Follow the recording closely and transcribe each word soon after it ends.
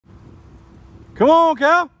Come on,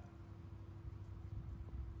 cow.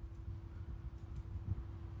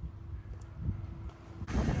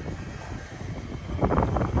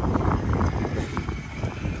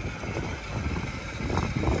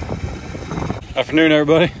 Afternoon,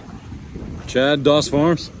 everybody. Chad, Doss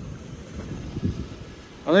Farms.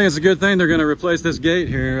 I think it's a good thing they're going to replace this gate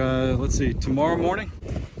here. Let's see, tomorrow morning.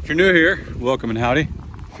 If you're new here, welcome and howdy.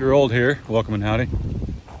 If you're old here, welcome and howdy.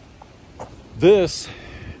 This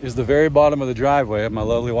is the very bottom of the driveway of my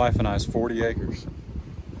lovely wife and I's 40 acres.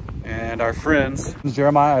 And our friends,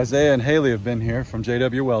 Jeremiah, Isaiah, and Haley have been here from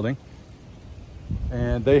JW Welding.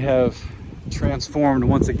 And they have transformed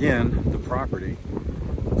once again the property.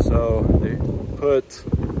 So they put,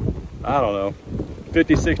 I don't know,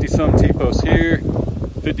 50, 60 some T-posts here,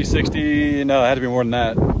 50, 60, no, it had to be more than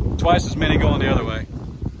that. Twice as many going the other way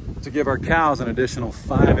to give our cows an additional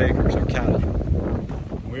 5 acres of cattle.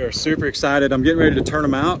 We are super excited. I'm getting ready to turn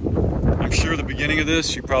them out. I'm sure the beginning of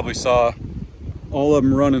this, you probably saw all of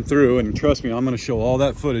them running through, and trust me, I'm gonna show all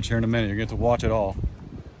that footage here in a minute. You're gonna get to watch it all.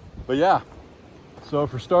 But yeah, so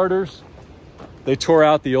for starters, they tore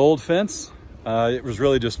out the old fence. It was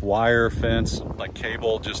really just wire fence, like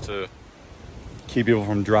cable, just to keep people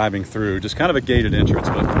from driving through. Just kind of a gated entrance,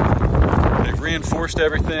 but they've reinforced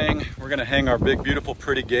everything. We're gonna hang our big, beautiful,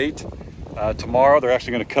 pretty gate. Tomorrow, they're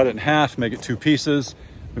actually gonna cut it in half, make it 2 pieces.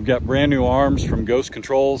 We've got brand new arms from Ghost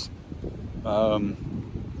Controls.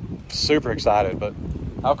 Super excited, but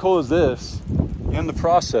how cool is this? In the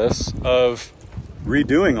process of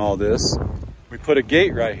redoing all this, we put a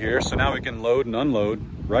gate right here, so now we can load and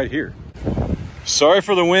unload right here. Sorry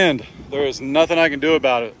for the wind. There is nothing I can do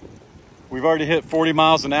about it. We've already hit 40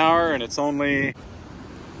 miles an hour and it's only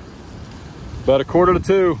about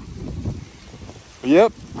 1:45. But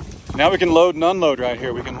yep, now we can load and unload right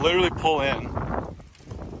here. We can literally pull in,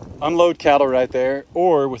 unload cattle right there,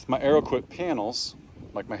 or with my ArrowQuip panels,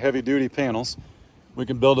 like my heavy duty panels, we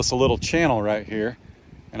can build us a little channel right here,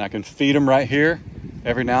 and I can feed them right here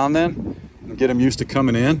every now and then and get them used to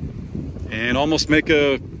coming in and almost make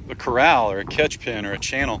a corral or a catch pen or a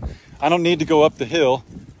channel. I don't need to go up the hill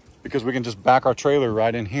because we can just back our trailer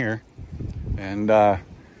right in here, and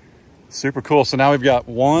super cool. So now we've got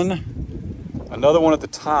another one at the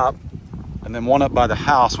top, and then one up by the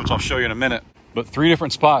house, which I'll show you in a minute, but 3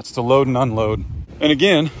 different spots to load and unload. And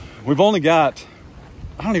again, we've only got,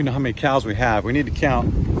 I don't even know how many cows we have. We need to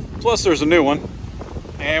count. Plus there's a new one,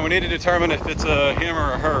 and we need to determine if it's a him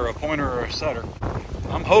or a her, a pointer or a setter.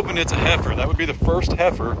 I'm hoping it's a heifer. That would be the first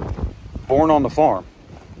heifer born on the farm.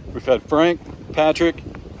 We've had Frank, Patrick,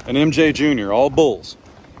 and MJ Jr., all bulls.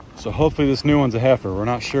 So hopefully this new one's a heifer. We're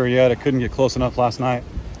not sure yet. I couldn't get close enough last night,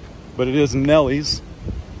 but it is Nellie's.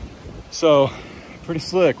 So pretty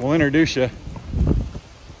slick. We'll introduce you.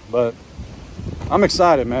 But I'm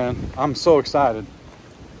excited, man. I'm so excited.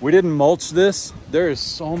 We didn't mulch this. There is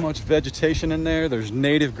so much vegetation in there. There's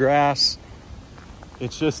native grass.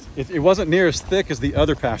 It's just, it wasn't near as thick as the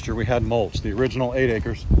other pasture we had mulched, the original 8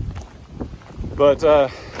 acres. But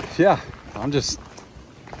yeah,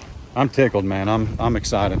 I'm tickled, man. I'm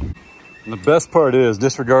excited. And the best part is,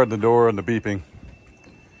 disregard the door and the beeping,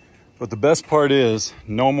 but the best part is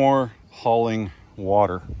no more hauling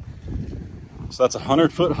water. So that's a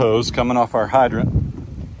 100-foot hose coming off our hydrant,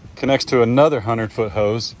 connects to another 100-foot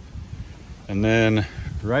hose, and then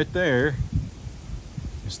right there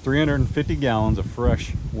is 350 gallons of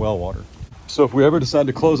fresh well water. So if we ever decide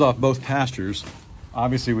to close off both pastures,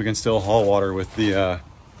 obviously we can still haul water with the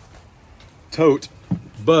tote,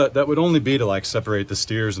 but that would only be to like separate the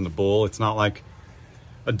steers and the bull. It's not like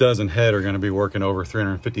a dozen head are going to be working over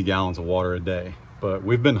 350 gallons of water a day. But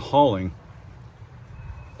we've been hauling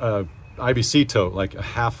IBC tote, like a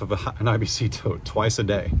half of an IBC tote twice a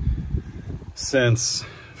day since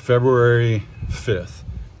February 5th.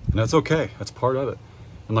 And that's okay, that's part of it.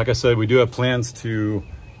 And like I said, we do have plans to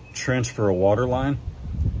trench for a water line,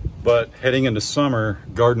 but heading into summer,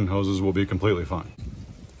 garden hoses will be completely fine.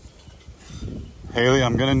 Haley,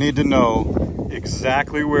 I'm gonna need to know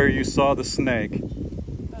exactly where you saw the snake,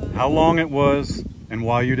 how long it was, and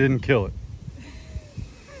why you didn't kill it.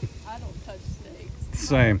 I don't touch snakes.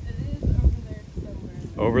 Same. It is over there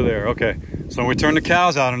somewhere. Over there, okay. So when we turn the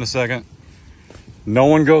cows out in a second, no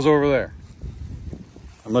one goes over there.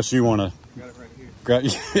 Unless you wanna. Got it right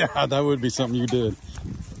here. Yeah, that would be something you did.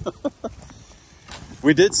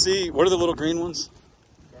 We did see, what are the little green ones?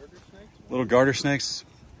 Garter snakes? Little garter snakes.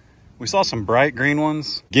 We saw some bright green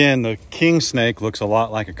ones. Again, the king snake looks a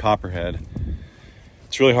lot like a copperhead.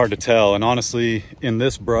 It's really hard to tell. And honestly, in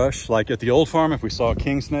this brush, like at the old farm, if we saw a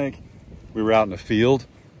king snake, we were out in the field.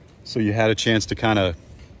 So you had a chance to kind of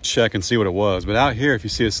check and see what it was. But out here, if you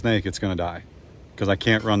see a snake, it's gonna die. because I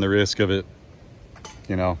can't run the risk of it,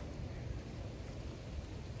 you know.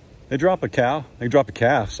 They drop a cow, they drop a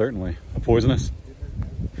calf, certainly. A poisonous,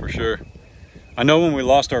 for sure. I know when we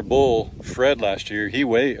lost our bull, Fred, last year, he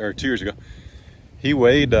weighed, or 2 years ago, he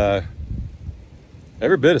weighed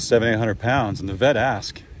every bit of 700-800 pounds, and the vet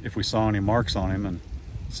asked if we saw any marks on him, and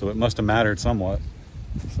so it must have mattered somewhat.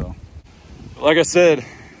 So, like I said,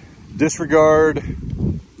 disregard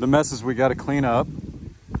the messes we got to clean up.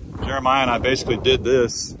 Jeremiah and I basically did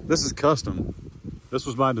this. This is custom. This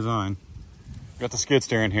was by design. Got the skid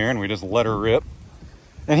steer in here, and we just let her rip.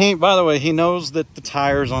 And he, by the way, he knows that the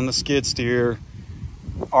tires on the skid steer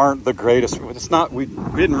aren't the greatest. It's not, we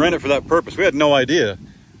didn't rent it for that purpose. We had no idea.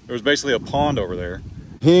 There was basically a pond over there.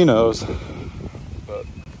 He knows, but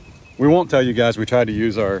we won't tell you guys we tried to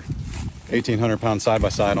use our 1,800-pound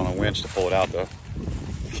side-by-side on a winch to pull it out, though.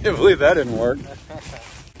 Can't believe that didn't work.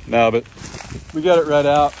 No, but we got it right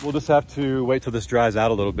out. We'll just have to wait till this dries out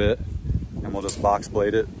a little bit, and we'll just box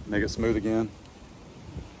blade it, make it smooth again.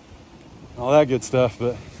 All that good stuff,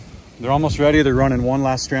 but they're almost ready. They're running one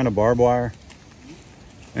last strand of barbed wire.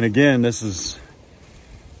 And again, this is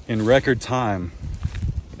in record time.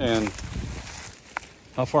 And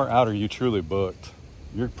how far out are you truly booked?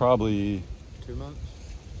 You're probably 2 months.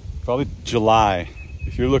 Probably July.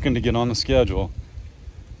 If you're looking to get on the schedule,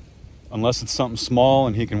 unless it's something small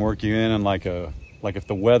and he can work you in and like if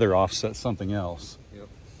the weather offsets something else. Yep.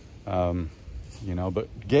 You know,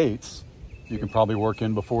 but gates, you can probably work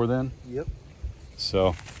in before then. Yep.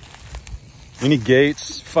 So any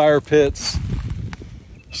gates, fire pits,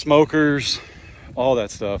 smokers, all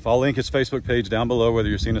that stuff. I'll link his Facebook page down below, whether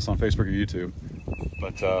you're seeing this on Facebook or YouTube.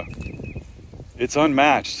 But it's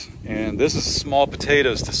unmatched, and this is small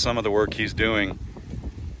potatoes to some of the work he's doing.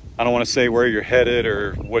 I don't want to say where you're headed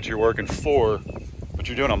or what you're working for, but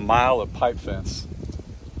you're doing a mile of pipe fence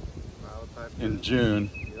in June.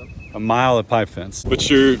 Yep. A mile of pipe fence. But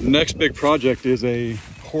your next big project is a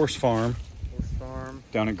horse farm. Horse farm.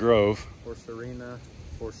 Down in Grove. Horse arena.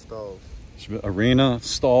 Horse stalls. Arena,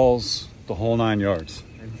 stalls, the whole 9 yards.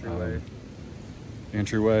 Entryway.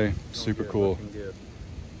 Entryway, super cool.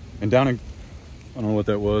 And down in, I don't know what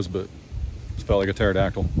that was, but it felt like a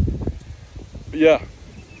pterodactyl. But yeah,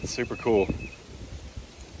 it's super cool. But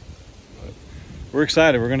we're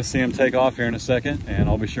excited. We're going to see him take off here in a second, and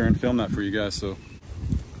I'll be sure and film that for you guys. So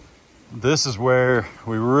this is where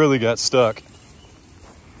we really got stuck.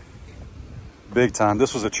 Big time.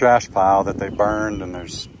 This was a trash pile that they burned, and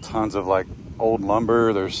there's tons of like old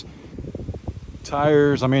lumber. There's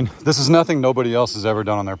tires. I mean, this is nothing nobody else has ever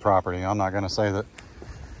done on their property. I'm not going to say that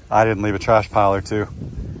I didn't leave a trash pile or two,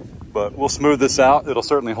 but we'll smooth this out. It'll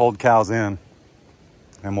certainly hold cows in,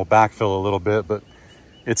 and we'll backfill a little bit, but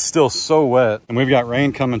it's still so wet. And we've got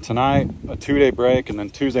rain coming tonight, a 2-day break, and then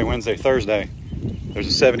Tuesday, Wednesday, Thursday, there's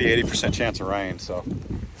a 70-80% chance of rain. So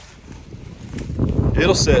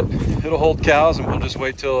it'll sit, it'll hold cows, and we'll just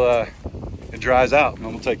wait till it dries out, and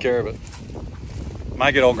then we'll take care of it.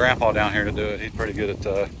 Might get old grandpa down here to do it. He's pretty good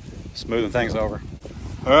at smoothing things over.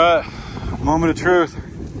 All right, moment of truth.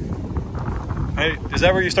 Hey, is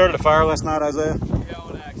that where you started a fire last night, Isaiah? Yeah,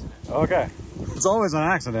 on accident. Okay. It's always an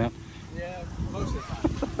accident. Yeah, most of the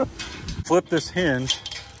time. Flip this hinge.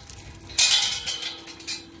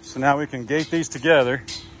 So now we can gate these together.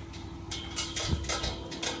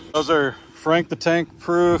 Those are Frank the Tank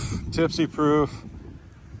proof, tipsy proof.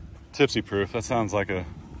 Tipsy proof, that sounds like a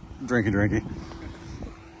drinky.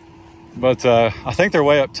 But I think they're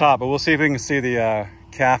way up top, but we'll see if we can see the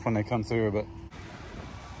calf when they come through. But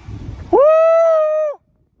woo!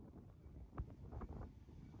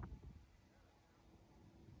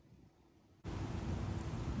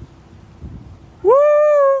 Woo!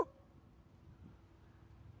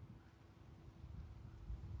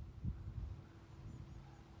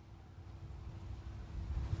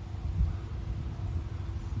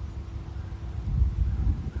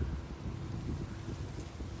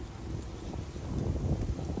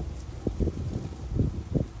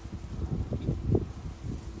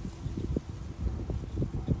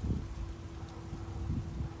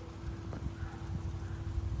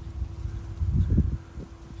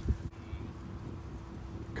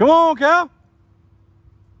 Come on, cow.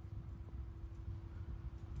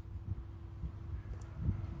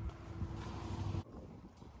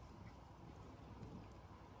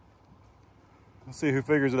 Let's see who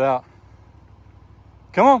figures it out.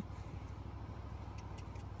 Come on.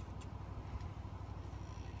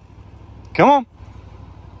 Come on.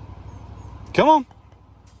 Come on.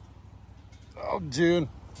 Oh, June.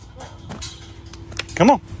 Come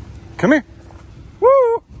on. Come here.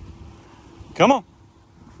 Woo. Come on.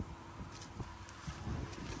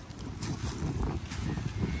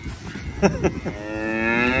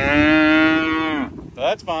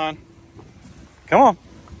 That's fine. Come on.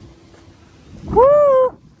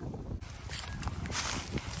 Woo!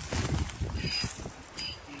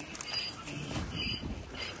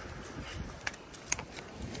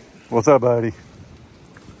 What's up, buddy?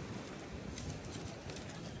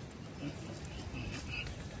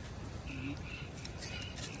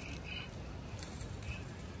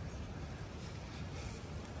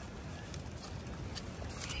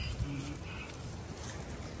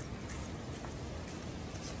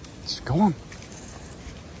 Just go on.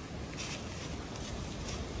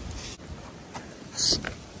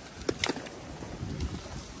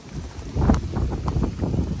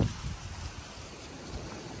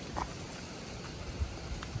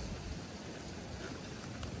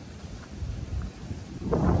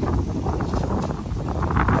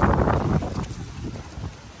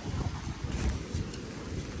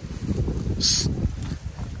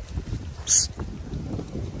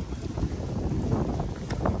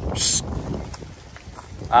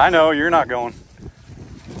 I know you're not going.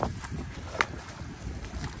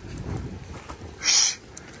 Shh.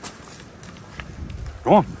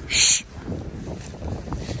 Go on. Shh.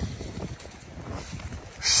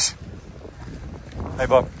 Shh. Hey,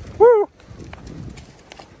 Buck. Woo.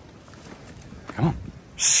 Come on.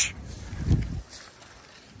 Shh.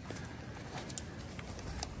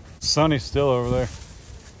 Sonny's still over there.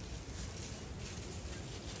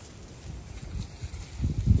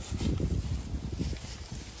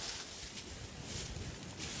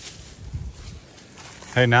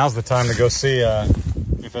 Hey, now's the time to go see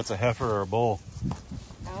if it's a heifer or a bull.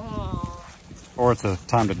 Oh. Or it's a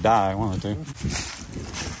time to die, one of the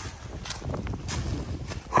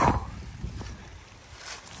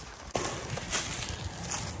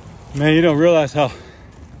two. Man, you don't realize how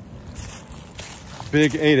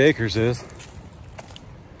big 8 acres is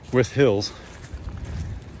with hills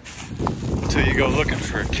until you go looking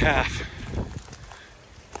for a calf.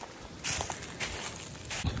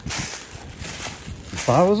 If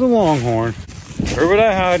I was a longhorn, where would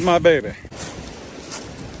I hide my baby?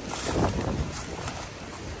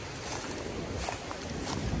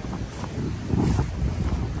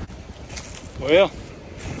 Well,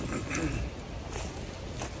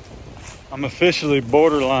 I'm officially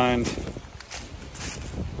borderline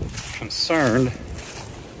concerned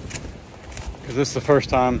because this is the first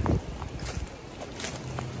time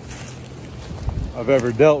I've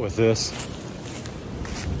ever dealt with this.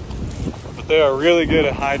 But they are really good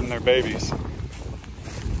at hiding their babies.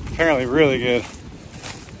 Apparently really good.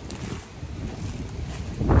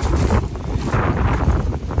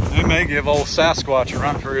 They may give old Sasquatch a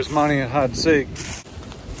run for his money at hide and seek.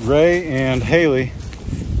 Ray and Haley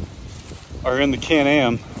are in the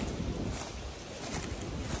Can-Am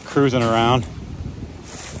cruising around.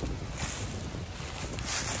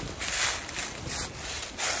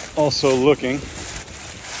 Also looking.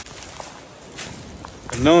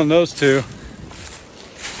 And knowing those two,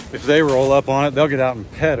 if they roll up on it, they'll get out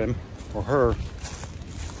and pet him or her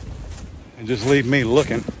and just leave me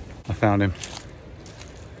looking. I found him.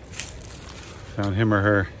 Found him or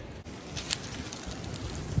her.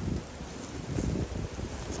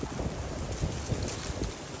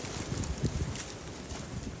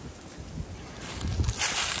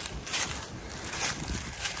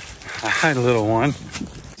 Hi, little one.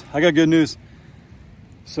 I got good news.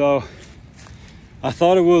 So, I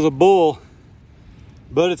thought it was a bull,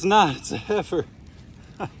 but it's not. It's a heifer.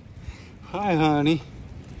 Hi, honey.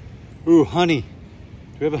 Ooh, honey. Do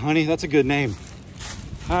we have a honey? That's a good name.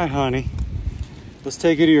 Hi, honey. Let's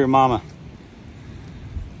take you to your mama.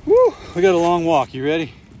 Woo! We got a long walk. You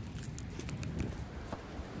ready?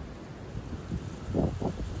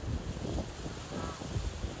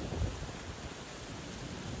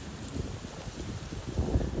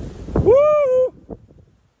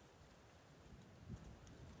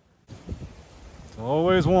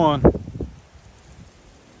 Always one.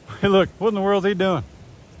 Hey, look, what in the world is he doing?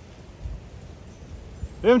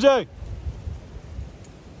 MJ!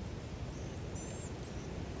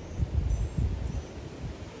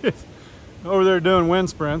 Over there doing wind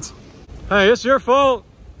sprints. Hey, it's your fault.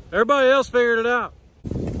 Everybody else figured it out.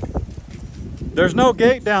 There's no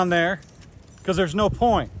gate down there because there's no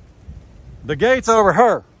point. The gate's over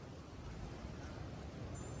her.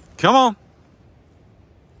 Come on.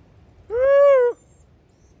 Woo.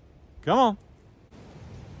 Come on.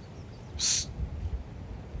 Psst.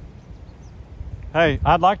 Hey,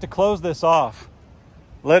 I'd like to close this off.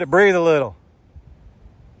 Let it breathe a little.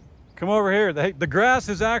 Come over here. The grass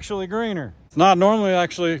is actually greener. It's not normally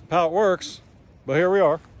actually how it works, but here we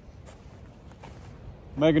are.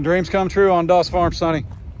 Making dreams come true on Doss Farm, Sonny.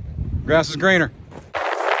 Grass is greener.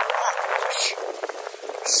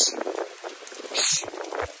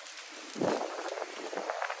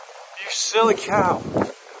 You silly cow.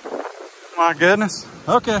 My goodness.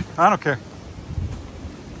 Okay, I don't care.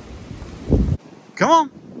 Come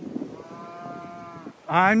on.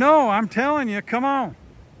 I know, I'm telling you, come on.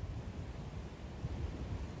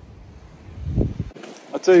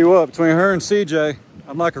 I'll tell you what, between her and CJ,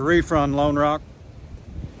 I'd like a refund, Lone Rock.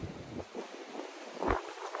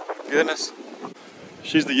 Goodness.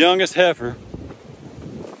 She's the youngest heifer.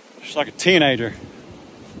 She's like a teenager.